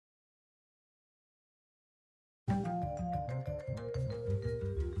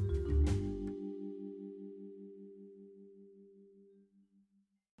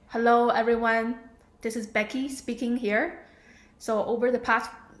Hello everyone, this is Becky speaking here. So over the past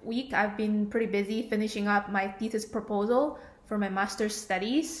week, I've been pretty busy finishing up my thesis proposal for my master's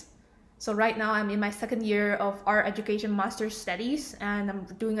studies. So right now I'm in my second year of art education master's studies and I'm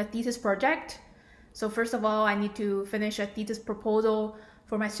doing a thesis project. So first of all, I need to finish a thesis proposal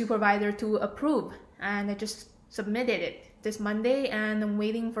for my supervisor to approve, and I just submitted it this Monday and I'm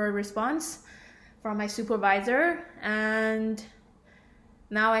waiting for a response from my supervisor, and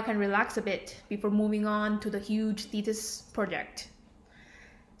now I can relax a bit before moving on to the huge thesis project.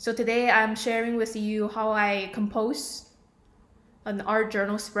 So today I'm sharing with you how I compose an art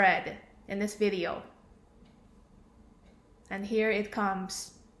journal spread in this video. And here it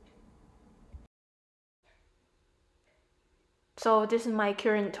comes. So this is my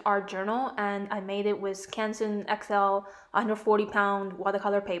current art journal and I made it with Canson XL 140-pound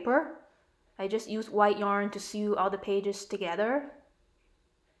watercolor paper. I just used white yarn to sew all the pages together.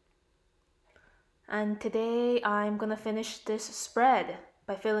 And today I'm gonna finish this spread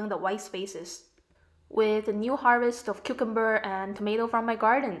by filling the white spaces with a new harvest of cucumber and tomato from my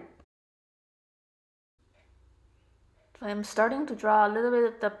garden. So I'm starting to draw a little bit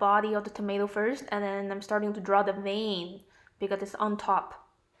of the body of the tomato first, and then I'm starting to draw the vein because it's on top.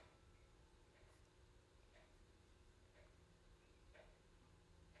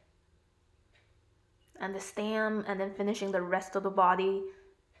 And the stem, and then finishing the rest of the body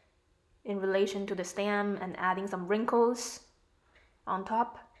in relation to the stem and adding some wrinkles on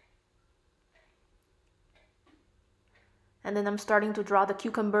top. And then I'm starting to draw the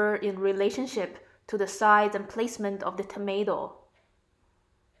cucumber in relationship to the size and placement of the tomato.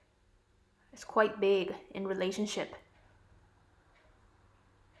 It's quite big in relationship.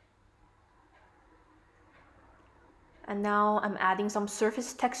 And now I'm adding some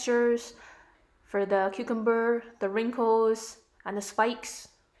surface textures for the cucumber, the wrinkles, and the spikes.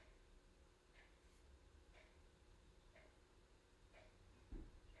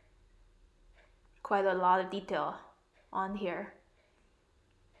 Quite a lot of detail on here.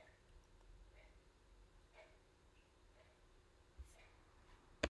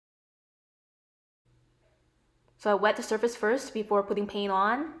 So I wet the surface first before putting paint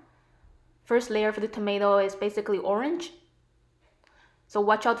on. First layer for the tomato is basically orange. So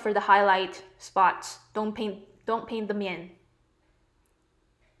watch out for the highlight spots. Don't paint them in.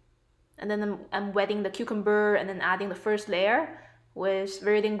 And then I'm wetting the cucumber and then adding the first layer with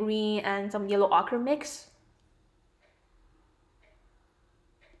viridian green and some yellow ochre mix.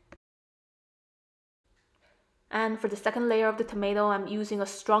 And for the second layer of the tomato, I'm using a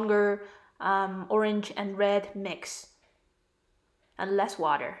stronger orange and red mix and less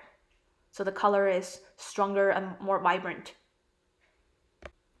water. So the color is stronger and more vibrant.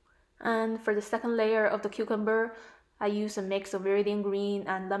 And for the second layer of the cucumber, I use a mix of viridian green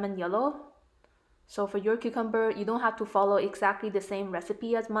and lemon yellow. So for your cucumber, you don't have to follow exactly the same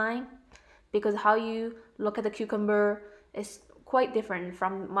recipe as mine, because how you look at the cucumber is quite different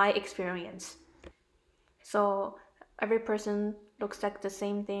from my experience. So every person looks at the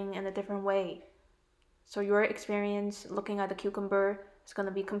same thing in a different way. So your experience looking at the cucumber is going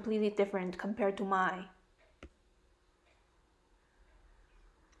to be completely different compared to mine.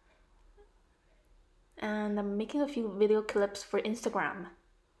 And I'm making a few video clips for Instagram.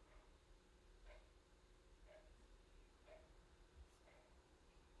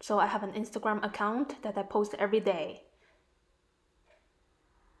 So I have an Instagram account that I post every day.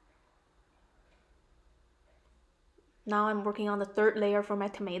 Now I'm working on the third layer for my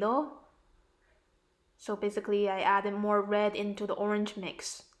tomato. So basically I added more red into the orange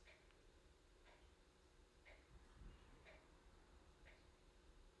mix.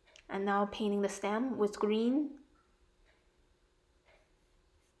 And now painting the stem with green.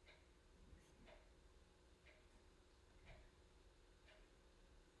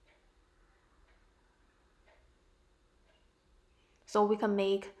 So we can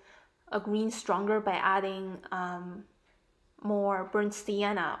make a green stronger by adding more burnt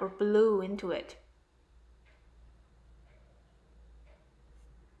sienna or blue into it.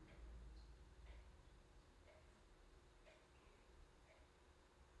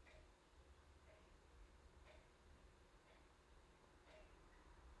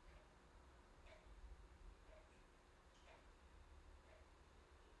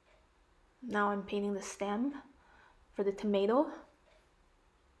 Now I'm painting the stem for the tomato.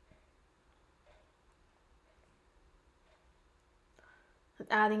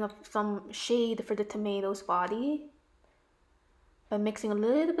 Adding up some shade for the tomato's body by mixing a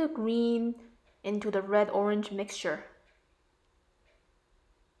little bit of green into the red-orange mixture.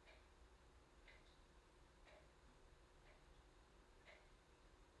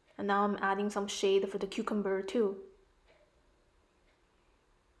 And now I'm adding some shade for the cucumber too,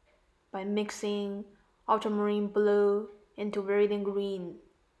 by mixing ultramarine blue into viridian green.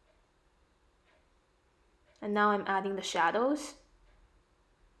 And now I'm adding the shadows.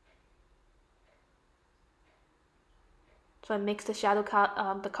 So I mix the shadow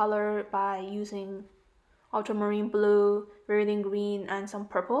the color by using ultramarine blue, viridian green, and some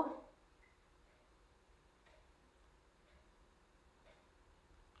purple.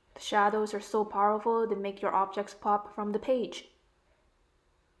 The shadows are so powerful, they make your objects pop from the page.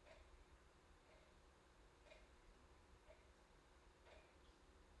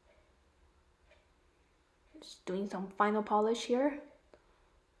 Just doing some final polish here.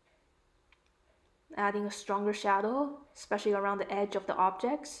 Adding a stronger shadow, especially around the edge of the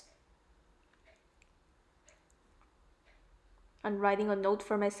objects. And writing a note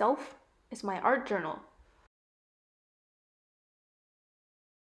for myself. It's my art journal.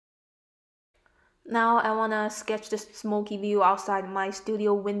 Now I want to sketch this smoky view outside my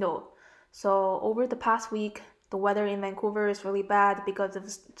studio window. So over the past week, the weather in Vancouver is really bad because of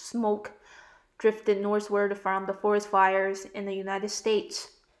smoke drifted northward from the forest fires in the United States.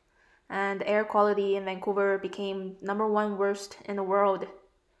 And the air quality in Vancouver became #1 worst in the world.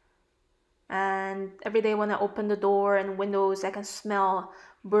 And every day when I open the door and windows, I can smell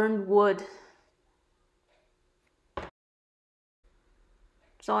burned wood.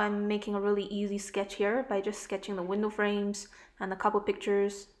 So I'm making a really easy sketch here by just sketching the window frames and a couple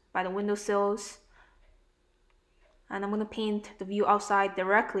pictures by the windowsills. And I'm going to paint the view outside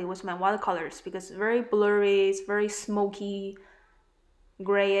directly with my watercolors because it's very blurry, it's very smoky,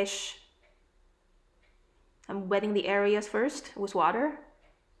 grayish. I'm wetting the areas first with water.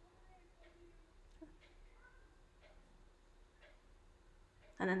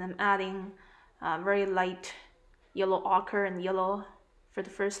 And then I'm adding very light yellow ochre and yellow for the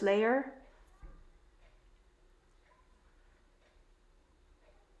first layer.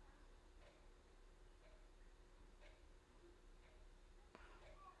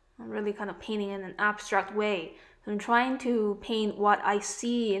 I'm really kind of painting in an abstract way. I'm trying to paint what I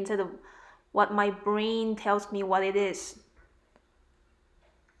see instead of what my brain tells me what it is.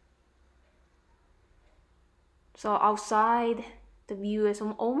 So outside, the view is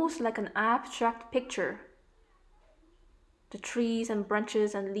almost like an abstract picture. The trees and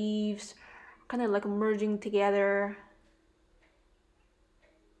branches and leaves kind of like merging together.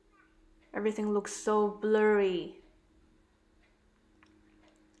 Everything looks so blurry.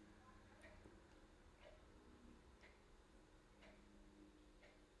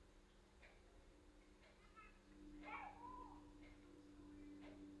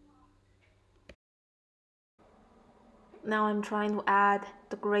 Now I'm trying to add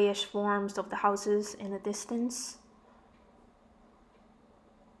the grayish forms of the houses in the distance.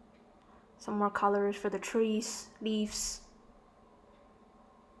 Some more colors for the trees, leaves.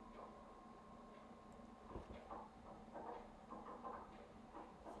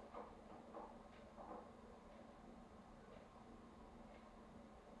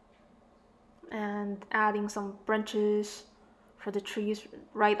 And adding some branches for the trees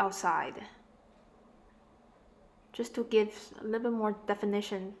right outside, just to give a little bit more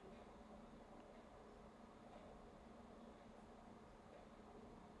definition.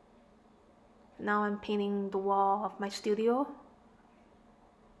 Now I'm painting the wall of my studio.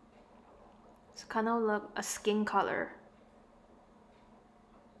 It's kind of like a skin color.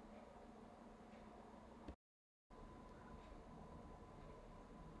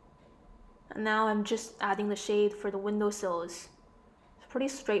 And now I'm just adding the shade for the windowsills. It's pretty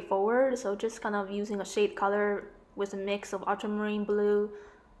straightforward, so just kind of using a shade color with a mix of ultramarine blue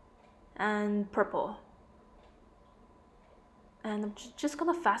and purple. And I'm just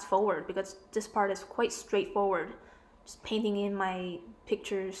gonna fast forward because this part is quite straightforward. Just painting in my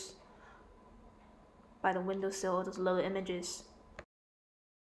pictures by the windowsill, those little images.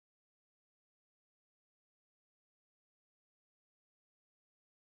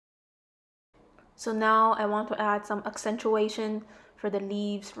 So now I want to add some accentuation for the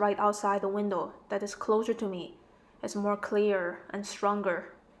leaves right outside the window that is closer to me. It's more clear and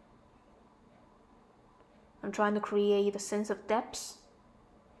stronger. I'm trying to create a sense of depth.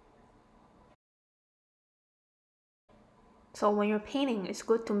 So when you're painting, it's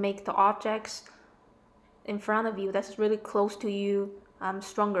good to make the objects in front of you that's really close to you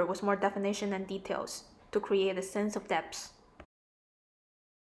stronger with more definition and details to create a sense of depth.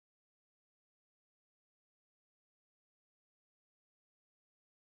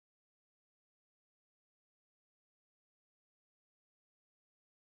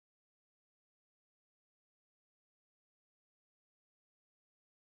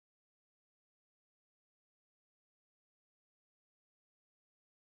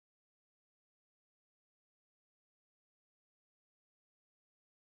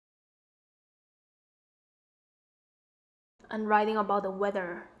 and writing about the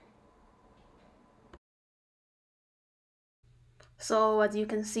weather. So as you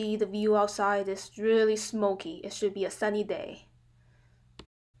can see, the view outside is really smoky. It should be a sunny day.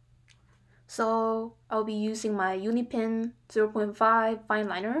 So I'll be using my Unipin 0.5 fine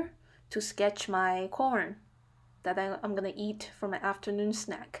liner to sketch my corn that I'm gonna eat for my afternoon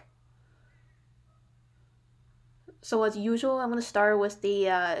snack. So as usual, I'm gonna start with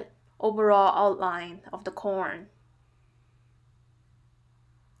the overall outline of the corn,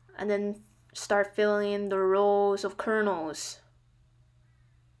 and then start filling in the rows of kernels.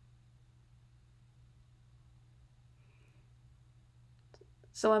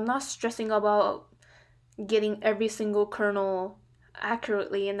 So I'm not stressing about getting every single kernel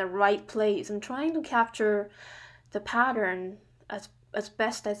accurately in the right place. I'm trying to capture the pattern as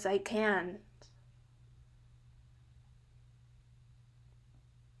best as I can.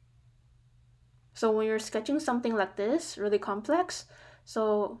 So when you're sketching something like this, really complex,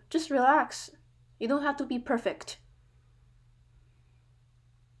 so just relax. You don't have to be perfect.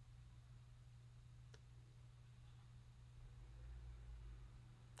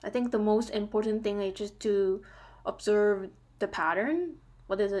 I think the most important thing is just to observe the pattern.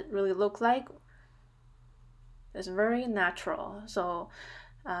 What does it really look like? It's very natural. So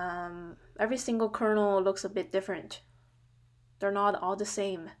every single kernel looks a bit different. They're not all the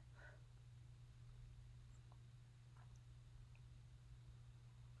same.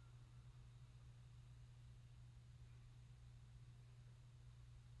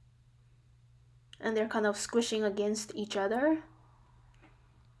 And they're kind of squishing against each other.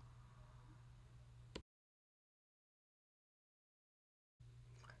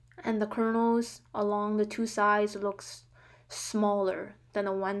 And the kernels along the two sides looks smaller than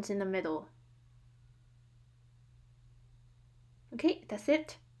the ones in the middle. Okay, that's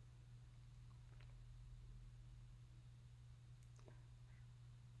it.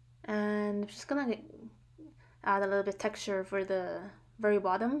 And I'm just gonna add a little bit texture for the very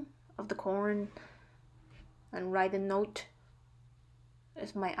bottom of the corn and write a note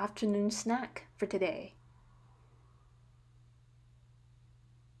as my afternoon snack for today.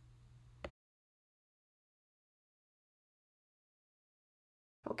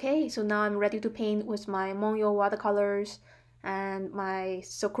 Okay, so now I'm ready to paint with my Monyo watercolors and my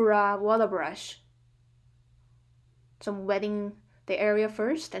Sakura water brush. So I'm wetting the area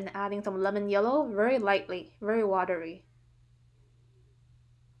first and adding some lemon yellow very lightly, very watery.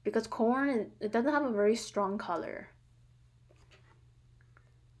 Because corn, it doesn't have a very strong color.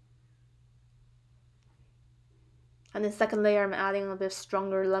 And the second layer, I'm adding a bit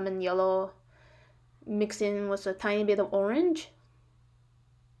stronger lemon yellow, mixing with a tiny bit of orange.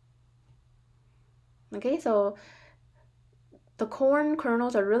 Okay, so the corn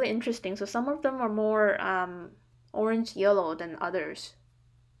kernels are really interesting. So some of them are more orange yellow than others.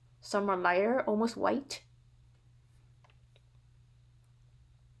 Some are lighter, almost white.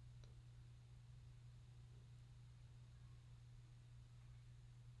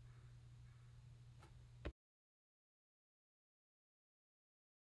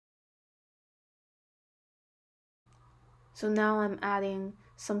 So now I'm adding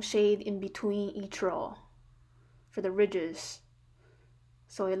some shade in between each row for the ridges,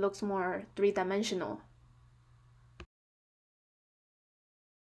 so it looks more three-dimensional.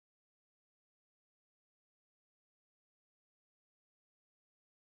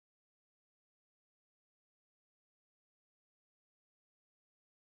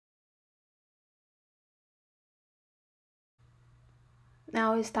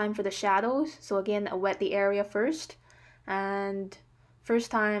 Now it's time for the shadows. So again, I wet the area first, and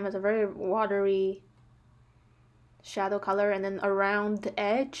first time is a very watery shadow color, and then around the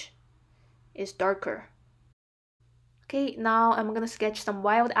edge is darker. Okay, now I'm gonna sketch some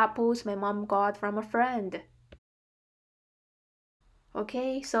wild apples my mom got from a friend.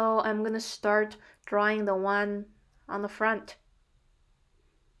 Okay, so I'm gonna start drawing the one on the front.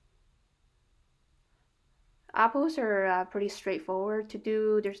 Apples are pretty straightforward to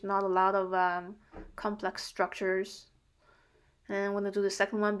do. There's not a lot of complex structures. And I'm gonna do the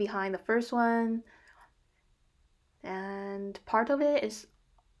second one behind the first one. And part of it is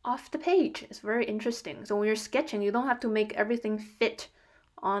off the page. It's very interesting. So when you're sketching, you don't have to make everything fit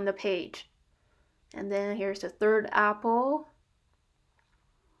on the page. And then here's the third apple.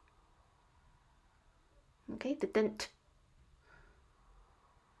 Okay, the dent.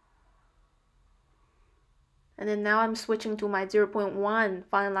 And then now I'm switching to my 0.1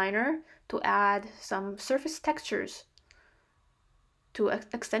 fine liner to add some surface textures to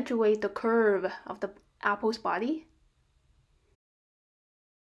accentuate the curve of the apple's body.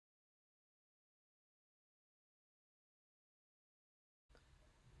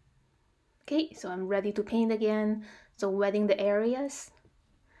 Okay, so I'm ready to paint again. So wetting the areas.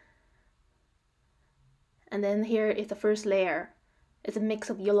 And then here is the first layer. It's a mix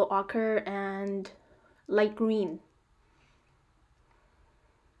of yellow ochre and light green.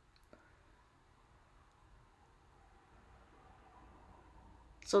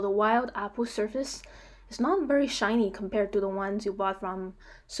 So the wild apple surface is not very shiny compared to the ones you bought from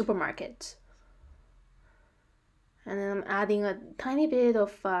supermarkets. And then I'm adding a tiny bit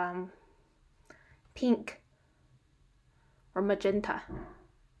of pink or magenta.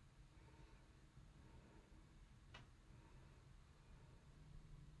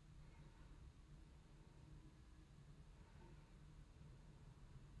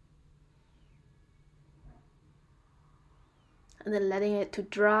 And then letting it to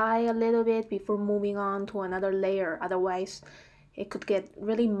dry a little bit before moving on to another layer. Otherwise, it could get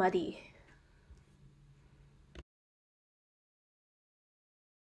really muddy.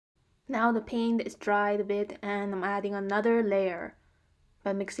 Now the paint is dried a bit and I'm adding another layer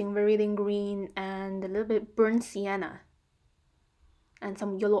by mixing viridian green and a little bit burnt sienna and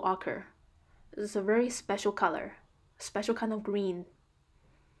some yellow ochre. This is a very special color, a special kind of green.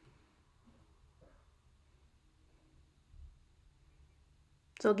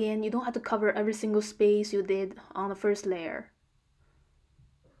 So again, you don't have to cover every single space you did on the first layer.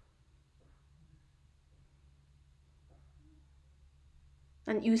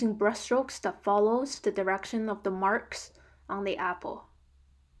 And using brush strokes that follows the direction of the marks on the apple.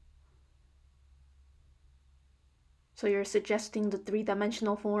 So you're suggesting the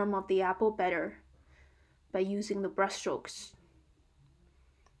three-dimensional form of the apple better by using the brush strokes.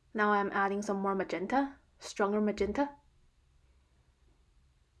 Now I'm adding some more magenta, stronger magenta.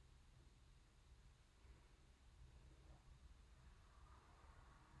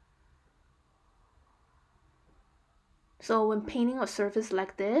 So when painting a surface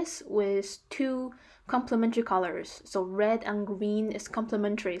like this with two complementary colors, so red and green is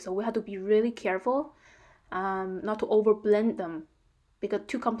complementary, so we have to be really careful not to overblend them, because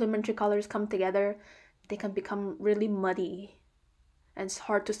two complementary colors come together, they can become really muddy and it's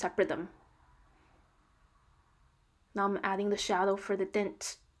hard to separate them. Now I'm adding the shadow for the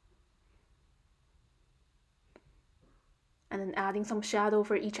dent. And then adding some shadow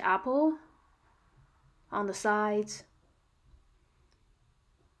for each apple on the sides.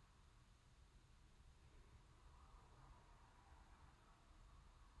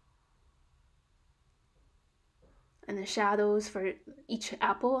 And then shadows for each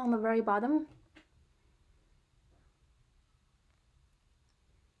apple on the very bottom.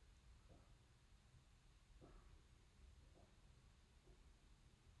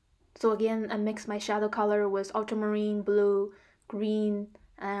 So again, I mix my shadow color with ultramarine blue, green,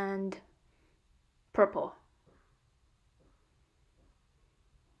 and purple.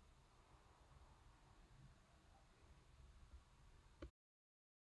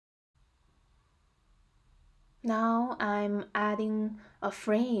 Now I'm adding a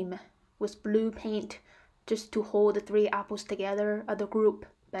frame with blue paint just to hold the three apples together as a group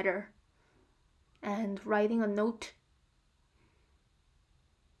better. And writing a note.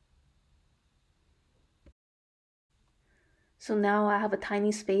 So now I have a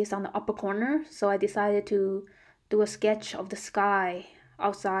tiny space on the upper corner, so I decided to do a sketch of the sky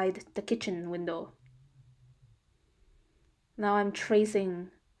outside the kitchen window. Now I'm tracing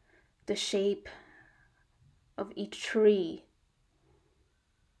the shape of each tree.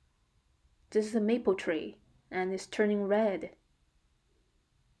 This is a maple tree and it's turning red.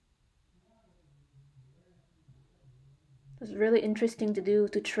 It's really interesting to do,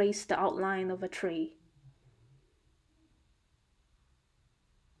 to trace the outline of a tree.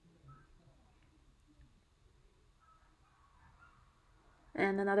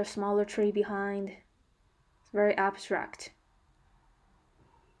 And another smaller tree behind. It's very abstract.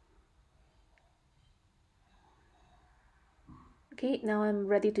 Okay, now I'm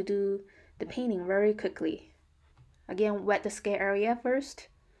ready to do the painting very quickly. Again, wet the scale area first.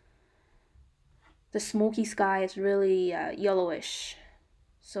 The smoky sky is really yellowish.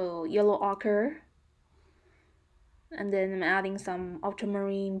 So yellow ochre. And then I'm adding some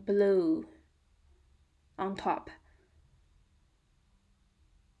ultramarine blue on top.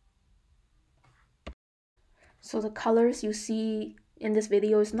 So the colors you see in this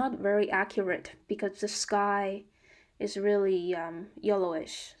video is not very accurate because the sky is really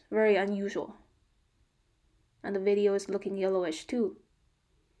yellowish, very unusual. And the video is looking yellowish too.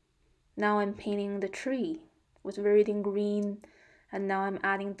 Now I'm painting the tree with viridian green, and now I'm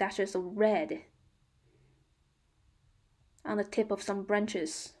adding dashes of red on the tip of some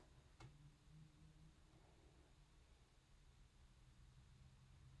branches.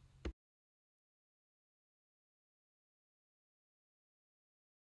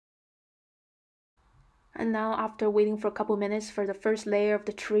 And now after waiting for a couple minutes for the first layer of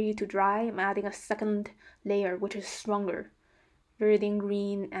the tree to dry, I'm adding a second layer which is stronger. Viridian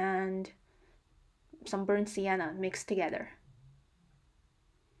green and some burnt sienna mixed together.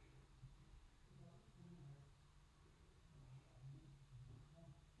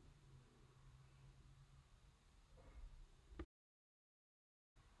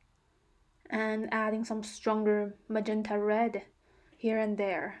 And adding some stronger magenta red here and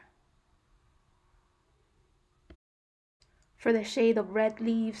there. For the shade of red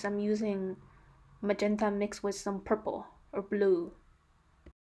leaves, I'm using magenta mixed with some purple or blue.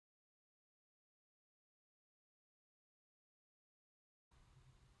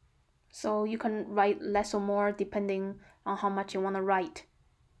 So you can write less or more depending on how much you want to write.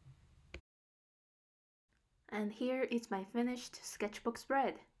 And here is my finished sketchbook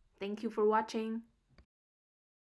spread. Thank you for watching.